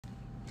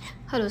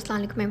Hello,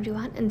 Assalamu alaikum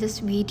everyone. In this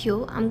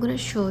video, I'm going to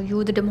show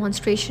you the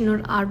demonstration or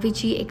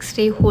RVG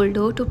X-ray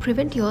holder to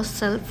prevent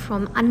yourself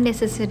from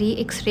unnecessary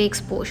X-ray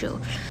exposure.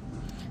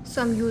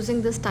 So I'm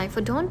using this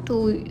typhodon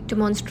to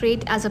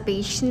demonstrate as a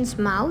patient's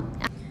mouth.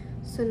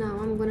 So now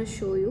I'm going to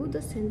show you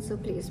the sensor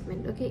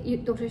placement. Okay,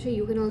 Dr. Shah,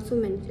 you can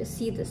also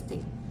see this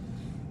thing.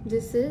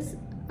 This is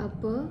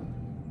upper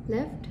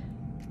left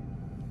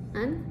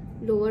and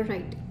lower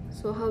right.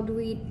 So how do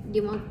we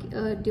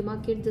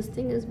demarcate this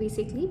thing is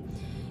basically,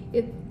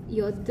 if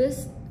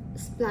this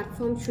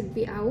platform should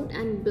be out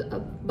and a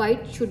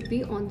bite should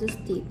be on this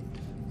teeth.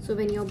 So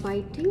when you're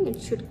biting,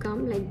 it should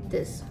come like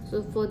this.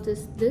 So for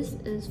this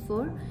is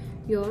for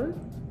your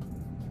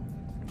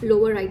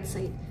lower right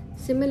side.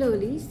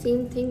 Similarly,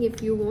 same thing,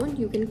 if you want,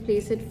 you can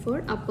place it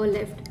for upper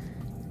left,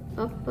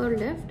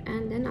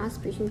 and then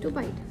ask patient to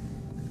bite.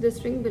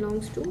 This ring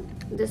belongs to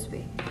this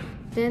way.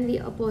 Then the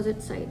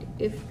opposite side,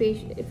 if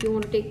you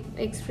want to take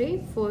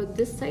x-ray for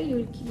this side, you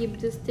will keep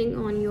this thing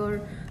on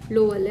your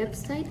lower left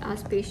side,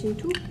 ask patient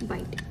to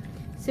bite.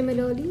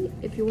 Similarly,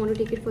 if you want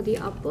to take it for the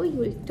upper, you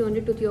will turn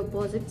it to the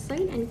opposite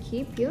side and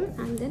keep here,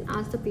 and then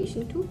ask the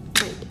patient to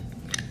bite.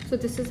 So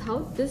this is how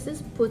this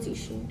is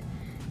positioned.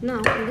 Now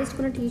I'm just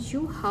going to teach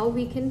you how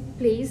we can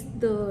place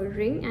the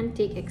ring and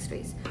take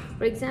x-rays.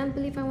 For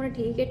example, if I want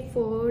to take it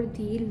for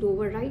the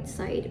lower right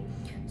side,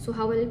 so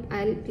how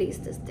I'll place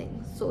this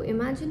thing. So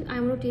imagine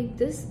I want to take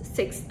this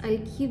 6. I'll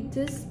keep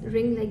this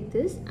ring like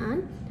this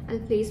and I'll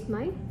place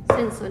my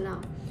sensor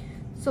now.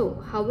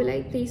 So how will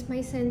I place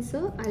my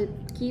sensor? I'll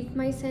keep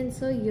my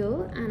sensor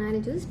here and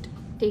I'll just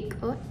take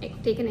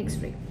an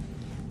x-ray.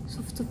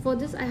 So for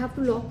this I have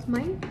to lock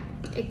my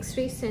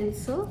x-ray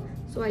sensor.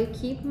 So I'll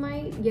keep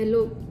my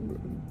yellow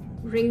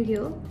ring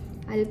here.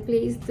 I'll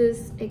place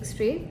this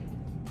x-ray.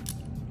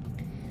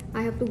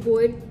 I have to go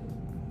it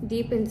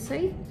deep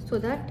inside so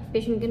that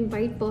patient can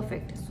bite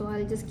perfect. So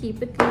I'll just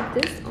keep it like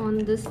this on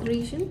this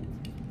region.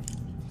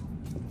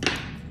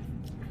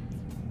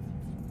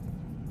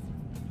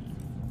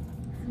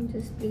 And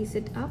just place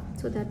it up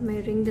so that my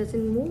ring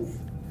doesn't move.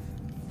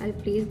 I'll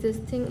place this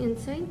thing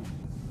inside.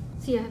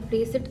 See, I have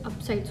placed it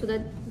upside so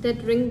that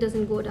that ring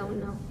doesn't go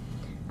down now.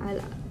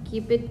 I'll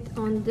keep it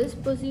on this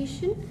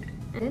position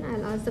and then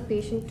I'll ask the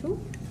patient to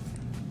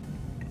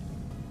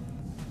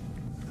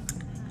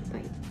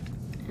bite.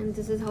 And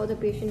this is how the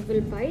patient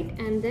will bite,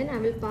 and then I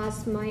will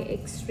pass my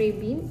x-ray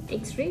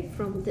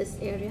from this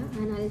area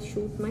and I'll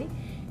shoot my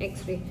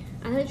x-ray,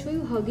 and I'll show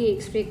you how the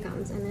x-ray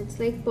comes, and it's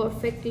like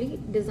perfectly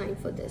designed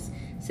for this.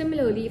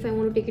 Similarly, if I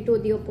want to take it to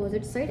the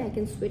opposite side, I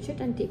can switch it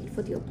and take it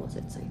for the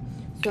opposite side.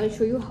 So I'll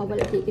show you how I'll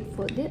take it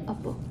for the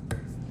upper.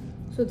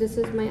 So this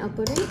is my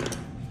upper ring.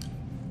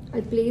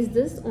 I'll place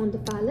this on the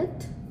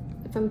palate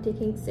if I'm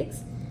taking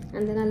 6,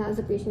 and then I'll ask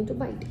the patient to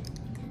bite.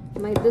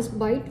 This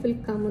bite will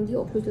come on the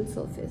occlusal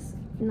surface.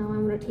 Now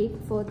I'm going to take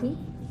for the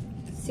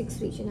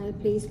 6 region. I'll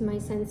place my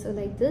sensor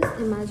like this.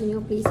 Imagine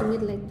you're placing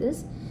it like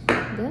this.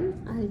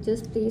 Then I'll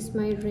just place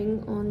my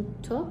ring on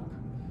top,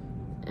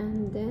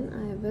 and then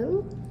I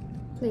will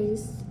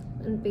place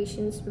in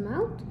patient's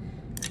mouth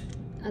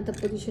at the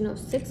position of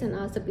 6 and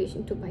ask the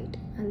patient to bite.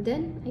 And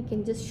then I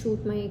can just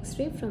shoot my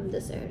x-ray from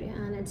this area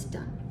and it's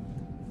done.